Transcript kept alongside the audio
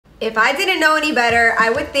If I didn't know any better,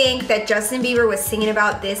 I would think that Justin Bieber was singing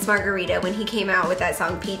about this margarita when he came out with that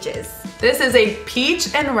song Peaches. This is a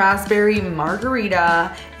peach and raspberry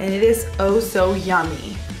margarita, and it is oh so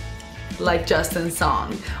yummy. Like Justin's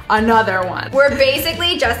song. Another one. We're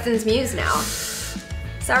basically Justin's muse now.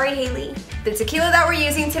 Sorry, Haley. The tequila that we're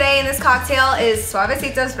using today in this cocktail is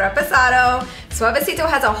Suavecito Reposado. Suavecito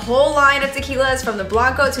has a whole line of tequilas from the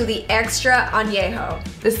Blanco to the Extra Añejo.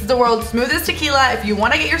 This is the world's smoothest tequila. If you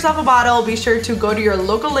want to get yourself a bottle, be sure to go to your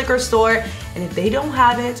local liquor store, and if they don't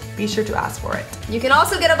have it, be sure to ask for it. You can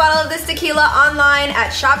also get a bottle of this tequila online at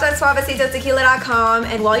shop.suavecitotequila.com,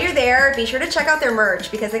 and while you're there, be sure to check out their merch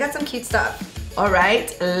because they got some cute stuff. All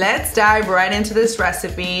right, let's dive right into this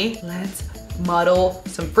recipe. Let's muddle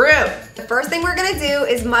some fruit. The first thing we're gonna do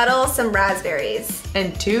is muddle some raspberries.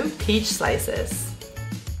 And 2 peach slices.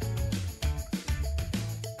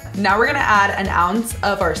 Now we're gonna add an ounce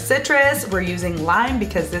of our citrus. We're using lime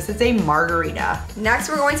because this is a margarita. Next,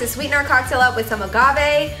 we're going to sweeten our cocktail up with some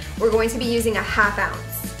agave. We're going to be using a ½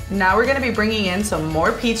 ounce. Now we're gonna be bringing in some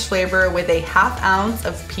more peach flavor with a ½ ounce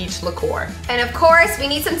of peach liqueur. And of course, we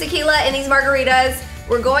need some tequila in these margaritas.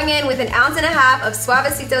 We're going in with 1.5 ounces of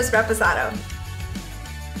Suavecito Reposado.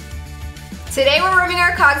 Today we're rimming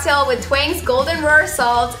our cocktail with Twang's Golden Roar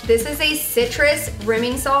Salt. This is a citrus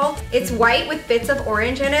rimming salt. It's white with bits of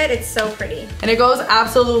orange in it. It's so pretty. And it goes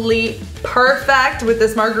absolutely perfect with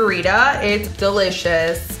this margarita. It's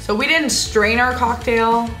delicious. So we didn't strain our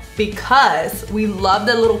cocktail because we love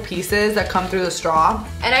the little pieces that come through the straw.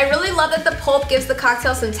 And I really love that the pulp gives the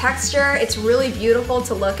cocktail some texture. It's really beautiful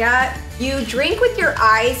to look at. You drink with your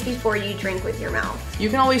eyes before you drink with your mouth. You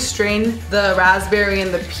can always strain the raspberry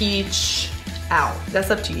and the peach out.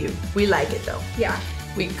 That's up to you. We like it though. Yeah.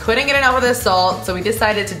 We couldn't get enough of the salt, so we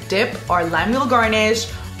decided to dip our lime wheel garnish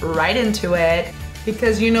right into it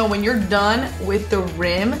because you know when you're done with the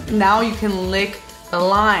rim, now you can lick the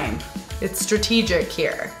lime. It's strategic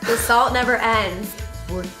here. The salt never ends.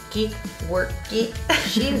 Worky, worky.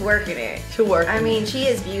 She's working it. She'll work. I mean, she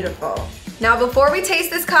is beautiful. Now before we taste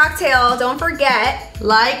this cocktail, don't forget,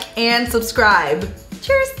 like and subscribe.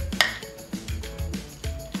 Cheers.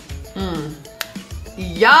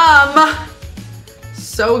 Yum!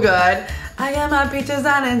 So good. I got my peaches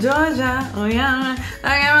down in Georgia. Oh yeah.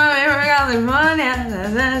 I got my favorite California.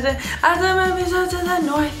 I took my peaches to the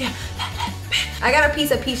north. Yeah. I got a piece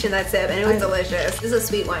of peach in that sip and it was delicious. This is a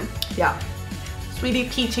sweet one. Yeah. Sweetie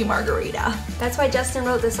peachy margarita. That's why Justin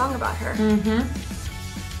wrote this song about her.